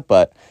saying that,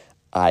 but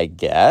I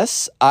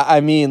guess. I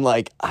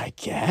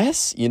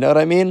guess. You know what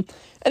I mean?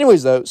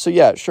 Anyways, though, so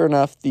yeah, sure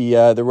enough, the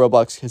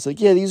Roblox kid's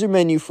like, "Yeah, these are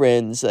my new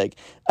friends. Like,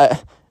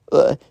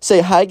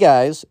 say hi,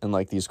 guys." And,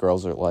 like, these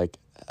girls are like,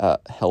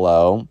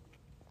 hello.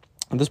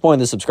 At this point,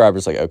 the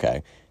subscriber's like,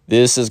 okay,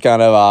 this is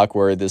kind of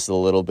awkward. This is a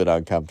little bit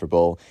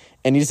uncomfortable.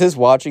 And he's just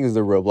watching as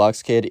the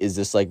Roblox kid is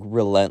just, like,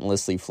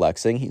 relentlessly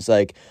flexing. He's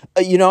like,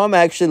 I'm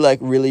actually, like,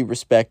 really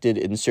respected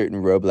in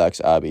certain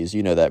Roblox hobbies.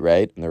 You know that,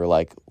 right? And they're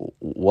like,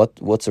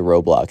 what's a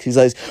Roblox? He's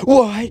like,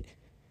 what?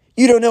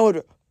 You don't know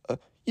what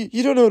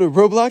you don't know what a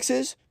Roblox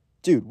is?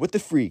 Dude, what the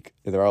freak?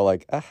 And they're all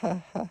like,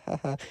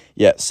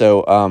 Yeah,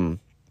 so,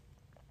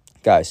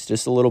 guys,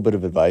 just a little bit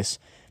of advice.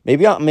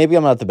 Maybe I'm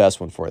not the best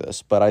one for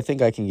this, but I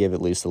think I can give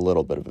at least a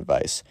little bit of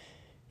advice.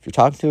 If you're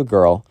talking to a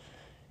girl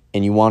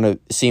and you want to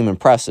seem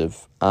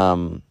impressive,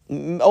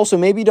 also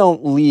maybe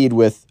don't lead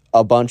with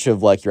a bunch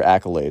of like your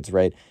accolades,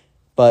 right?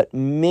 But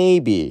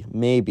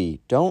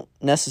maybe don't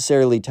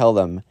necessarily tell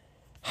them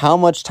how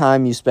much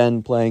time you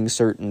spend playing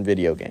certain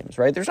video games,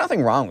 right? There's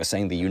nothing wrong with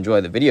saying that you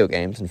enjoy the video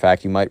games. In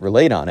fact, you might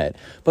relate on it.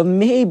 But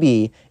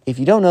maybe if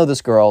you don't know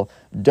this girl,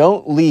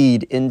 don't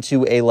lead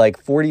into a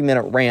like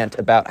 40-minute rant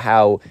about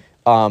how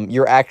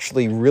you're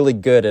actually really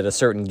good at a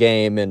certain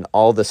game and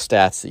all the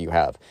stats that you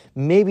have.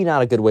 Maybe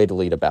not a good way to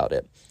lead about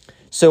it.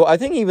 So I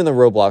think even the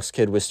Roblox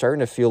kid was starting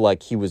to feel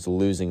like he was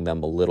losing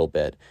them a little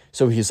bit.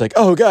 So he's like,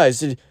 "Oh, guys,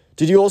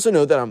 did you also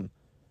know that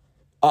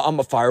I'm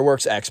a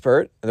fireworks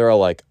expert?" And they're all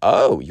like,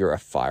 "Oh, you're a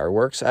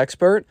fireworks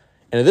expert?"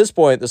 And at this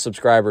point, the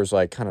subscribers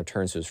like kind of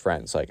turns to his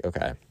friends like,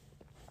 okay,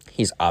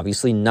 he's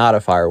obviously not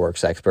a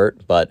fireworks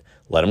expert, but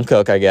let him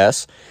cook, I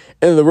guess.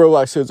 And the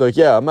Roblox kid's like,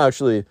 "Yeah, I'm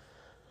actually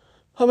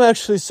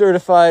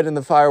certified in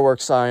the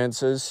fireworks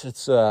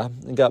sciences. I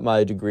got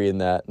my degree in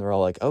that." And they're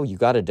all like, "Oh, you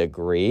got a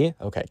degree?"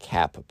 Okay,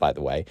 cap, by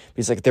the way.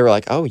 They were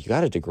like, "Oh, you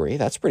got a degree?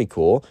 That's pretty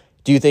cool.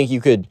 Do you think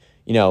you could,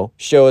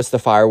 show us the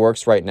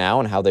fireworks right now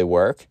and how they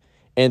work?"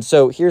 And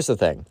so here's the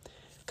thing.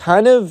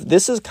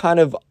 This is kind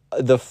of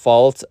the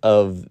fault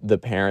of the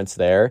parents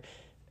there,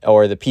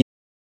 or the people.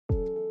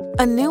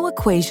 A new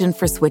equation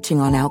for switching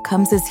on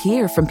outcomes is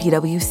here from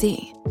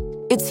PwC.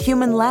 It's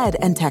human-led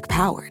and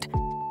tech-powered.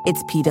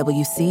 It's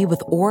PwC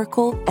with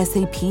Oracle,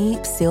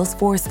 SAP,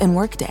 Salesforce, and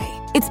Workday.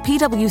 It's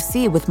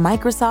PwC with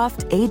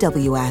Microsoft,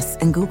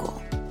 AWS, and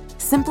Google.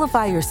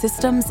 Simplify your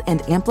systems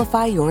and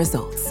amplify your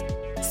results.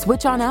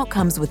 Switch on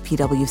outcomes with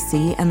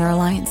PwC and their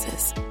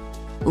alliances.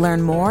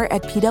 Learn more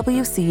at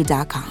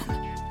pwc.com.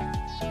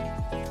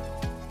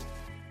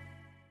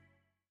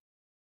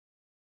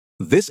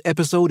 This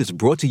episode is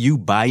brought to you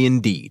by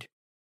Indeed.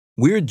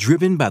 We're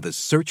driven by the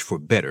search for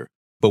better,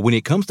 but when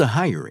it comes to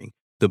hiring,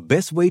 the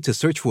best way to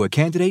search for a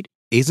candidate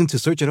isn't to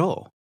search at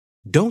all.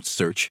 Don't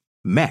search,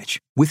 match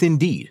with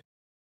Indeed.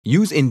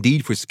 Use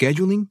Indeed for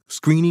scheduling,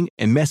 screening,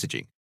 and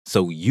messaging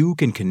so you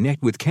can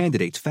connect with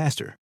candidates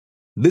faster.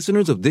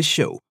 Listeners of this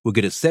show will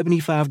get a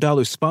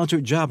 $75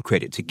 sponsored job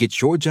credit to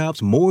get your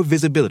jobs more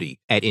visibility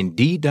at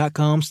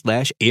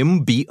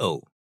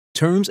Indeed.com/MBO.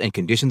 Terms and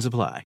conditions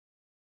apply.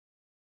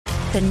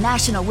 The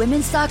National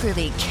Women's Soccer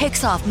League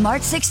kicks off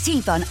March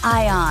 16th on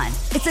ION.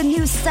 It's a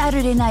new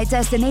Saturday night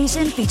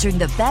destination featuring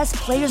the best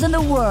players in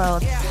the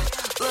world.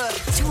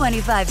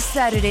 25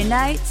 Saturday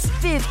nights,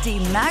 50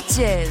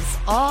 matches,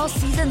 all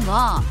season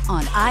long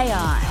on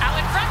ION. Out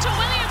in front to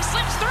Williams,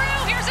 slips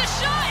through, here's a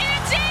shot,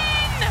 it's in!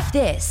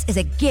 This is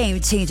a game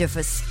changer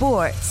for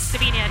sports.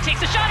 Sabina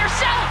takes a shot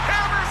herself,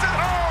 hammers it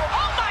home!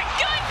 Oh my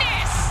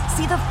goodness!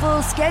 See the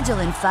full schedule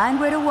and find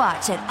where to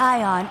watch at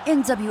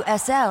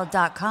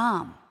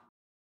IONNWSL.com.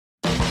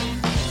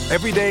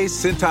 Every day,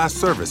 Cintas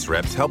service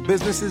reps help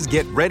businesses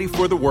get ready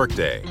for the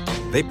workday.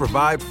 They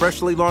provide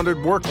freshly laundered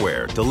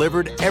workwear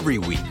delivered every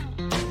week.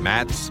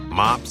 Mats,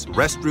 mops,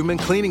 restroom and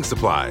cleaning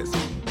supplies.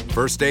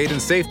 First aid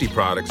and safety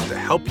products to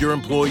help your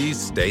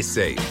employees stay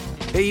safe.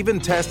 They even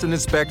test and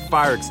inspect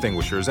fire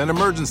extinguishers and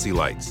emergency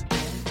lights.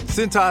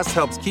 Cintas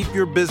helps keep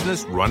your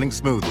business running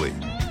smoothly.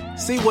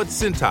 See what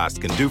Cintas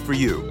can do for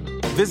you.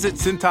 Visit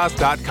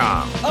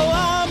Cintas.com. Oh,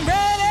 I'm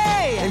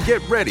ready! And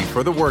get ready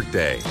for the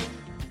workday.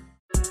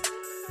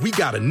 We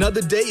got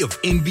another day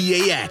of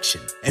NBA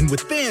action. And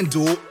with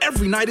FanDuel,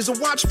 every night is a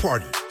watch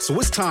party. So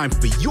it's time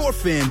for your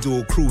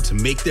FanDuel crew to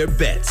make their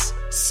bets.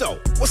 So,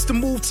 what's the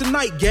move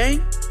tonight,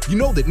 gang? You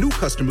know that new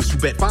customers who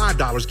bet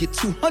 $5 get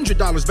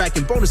 $200 back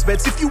in bonus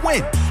bets if you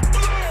win.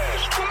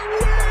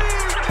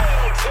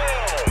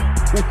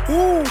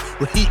 Woo-hoo,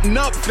 we're heating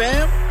up,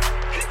 fam.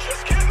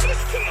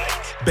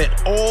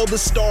 Bet all the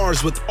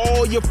stars with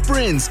all your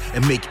friends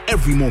and make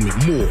every moment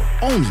more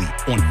only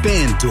on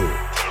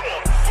FanDuel.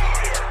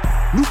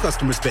 New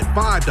customers bet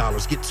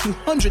 $5, get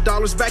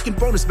 $200 back in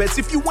bonus bets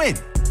if you win.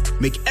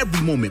 Make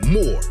every moment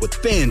more with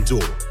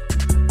FanDuel.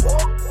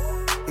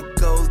 It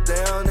goes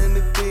down in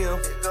the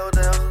field.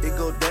 It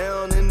go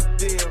down in the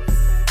field.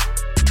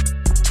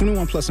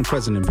 21 plus and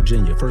present in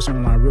Virginia. First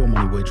online real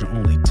money wager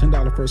only.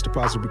 $10 first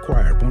deposit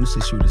required. Bonus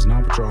issued is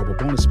non-withdrawable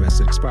bonus vest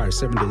that expires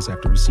 7 days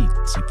after receipt.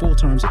 See full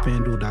terms at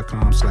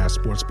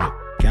FanDuel.com/sportsbook.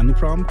 Gambling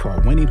problem? Call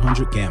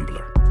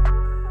 1-800-GAMBLER.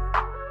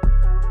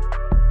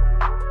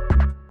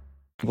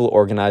 People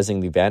organizing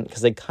the event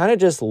because they kind of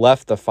just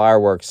left the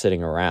fireworks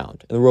sitting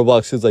around. And the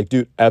Roblox kid's like,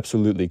 dude,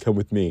 absolutely, come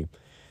with me.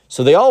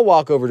 So they all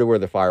walk over to where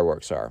the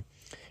fireworks are.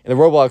 And the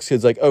Roblox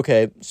kid's like,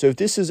 okay, so if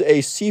this is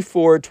a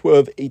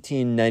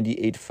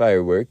C4-12-1898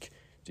 firework,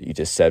 you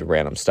just said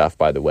random stuff,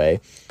 by the way.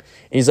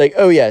 And he's like,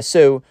 oh, yeah,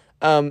 so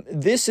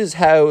this is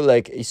how,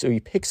 like, so he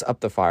picks up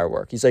the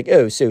firework. He's like,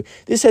 oh, so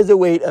this has a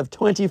weight of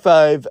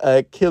 25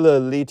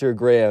 kiloliter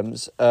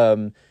grams,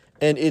 and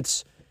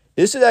this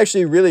is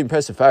actually a really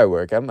impressive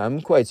firework.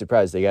 I'm quite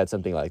surprised they got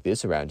something like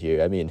this around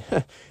here. I mean,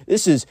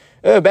 this is,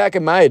 back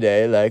in my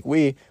day, like,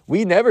 we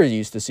never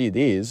used to see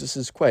these. This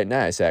is quite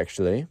nice,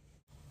 actually.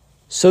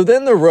 So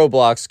then the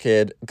Roblox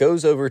kid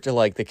goes over to,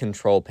 like, the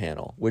control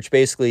panel, which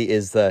basically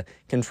is the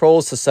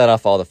controls to set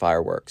off all the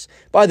fireworks.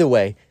 By the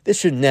way, this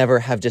should never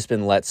have just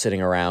been let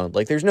sitting around.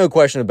 Like, there's no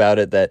question about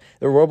it that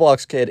the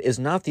Roblox kid is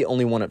not the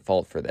only one at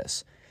fault for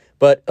this.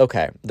 But,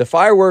 okay, the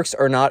fireworks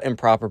are not in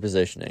proper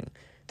positioning.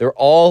 They're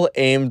all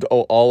aimed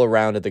all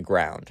around at the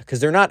ground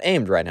because they're not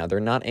aimed right now. They're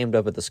not aimed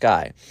up at the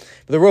sky.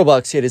 But the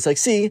Roblox kid is like,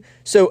 see,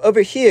 so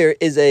over here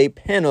is a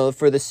panel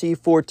for the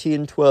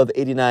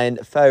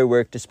C14-1289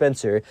 firework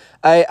dispenser.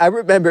 I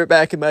remember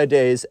back in my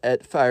days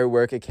at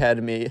Firework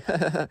Academy,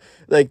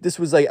 like this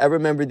was like, I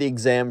remember the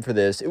exam for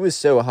this. It was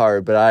so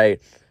hard, but I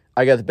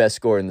got the best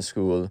score in the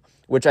school.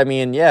 Which, I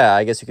mean, yeah,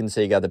 I guess you can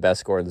say you got the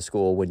best score in the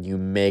school when you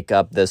make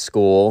up the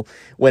school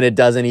when it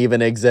doesn't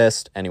even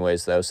exist.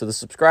 Anyways, though, so the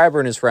subscriber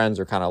and his friends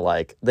are kind of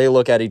like, they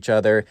look at each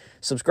other.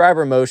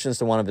 Subscriber motions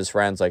to one of his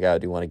friends like, oh,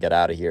 do you want to get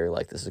out of here?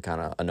 Like, this is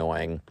kind of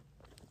annoying.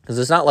 Because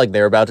it's not like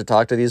they're about to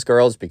talk to these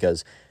girls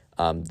because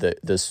the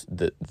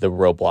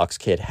Roblox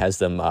kid has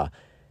them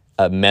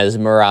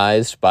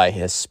mesmerized by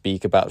his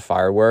speak about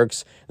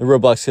fireworks. The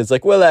Roblox kid's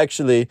like, well,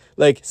 actually,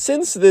 like,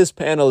 since this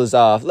panel is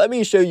off, let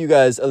me show you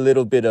guys a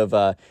little bit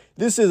of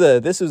this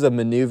is a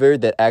maneuver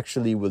that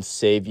actually will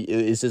save you.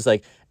 It's just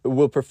like,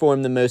 will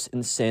perform the most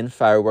insane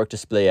firework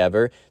display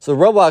ever. So the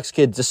Roblox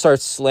kid just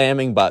starts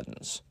slamming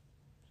buttons.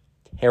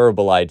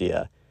 Terrible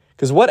idea.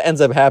 Because what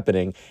ends up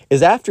happening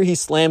is after he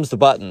slams the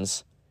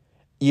buttons,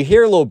 you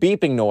hear a little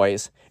beeping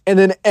noise, and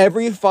then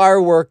every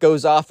firework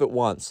goes off at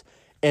once.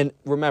 And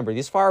remember,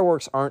 these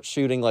fireworks aren't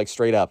shooting like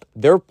straight up.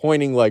 They're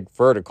pointing like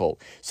vertical.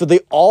 So they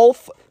all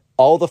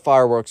the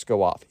fireworks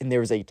go off, and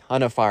there's a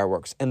ton of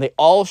fireworks, and they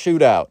all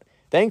shoot out.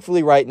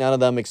 Thankfully, right, none of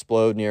them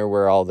explode near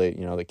where all the,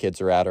 the kids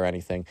are at or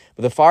anything.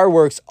 But the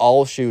fireworks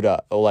all shoot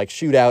out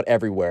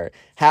everywhere.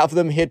 Half of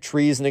them hit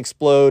trees and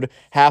explode.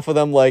 Half of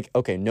them,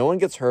 okay, no one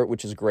gets hurt,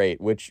 which is great,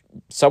 which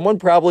someone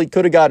probably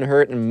could have gotten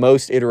hurt in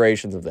most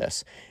iterations of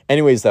this.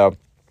 Anyways, though,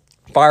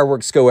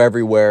 fireworks go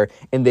everywhere,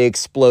 and they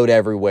explode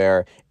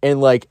everywhere,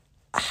 and,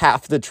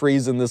 half the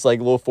trees in this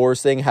little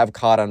forest thing have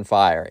caught on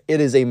fire. It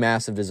is a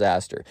massive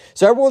disaster.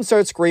 So everyone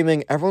starts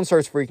screaming, everyone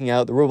starts freaking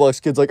out. The Roblox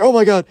kid's like, oh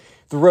my god,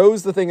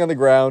 throws the thing on the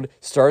ground,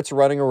 starts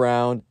running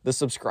around. The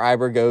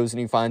subscriber goes and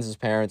he finds his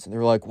parents, and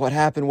they're like, what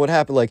happened?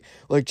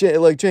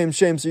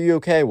 James, are you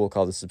okay? We'll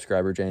call the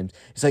subscriber James.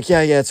 He's like,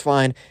 yeah, it's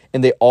fine.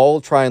 And they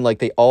all try and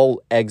they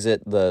all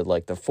exit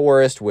the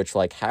forest, which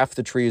half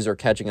the trees are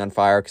catching on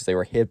fire because they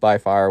were hit by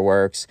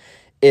fireworks.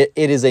 It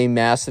is a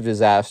massive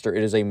disaster.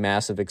 It is a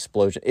massive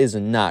explosion. It is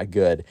not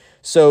good.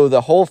 So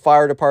the whole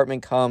fire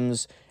department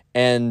comes,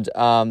 and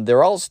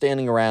they're all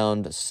standing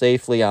around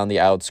safely on the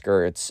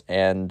outskirts,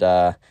 and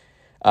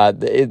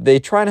they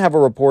try and have a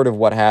report of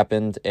what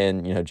happened,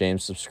 and,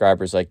 James'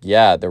 subscriber's like,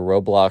 yeah, the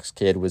Roblox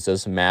kid was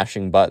just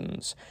mashing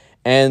buttons.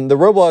 And the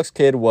Roblox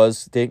kid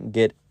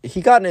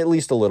he got in at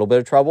least a little bit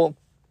of trouble,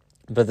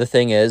 but the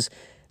thing is,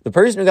 the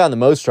person who got in the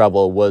most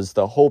trouble was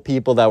the whole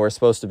people that were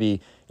supposed to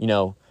be,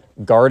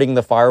 guarding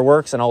the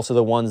fireworks, and also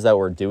the ones that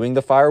were doing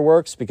the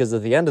fireworks, because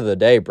at the end of the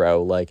day,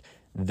 bro,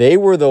 they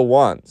were the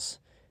ones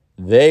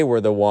they were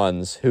the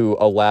ones who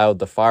allowed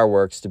the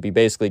fireworks to be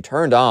basically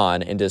turned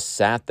on and just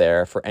sat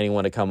there for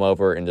anyone to come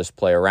over and just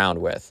play around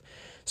with.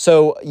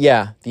 So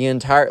yeah, the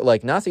entire,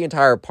 like, not the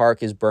entire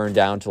park is burned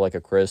down to like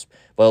a crisp,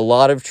 but a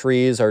lot of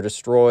trees are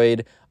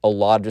destroyed. A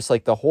lot, just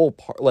like the whole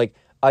park, like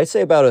I'd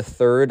say about a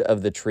third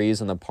of the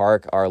trees in the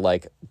park are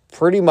like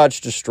pretty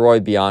much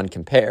destroyed beyond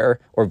compare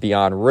or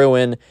beyond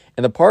ruin.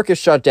 And the park is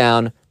shut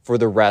down for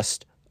the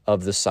rest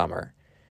of the summer.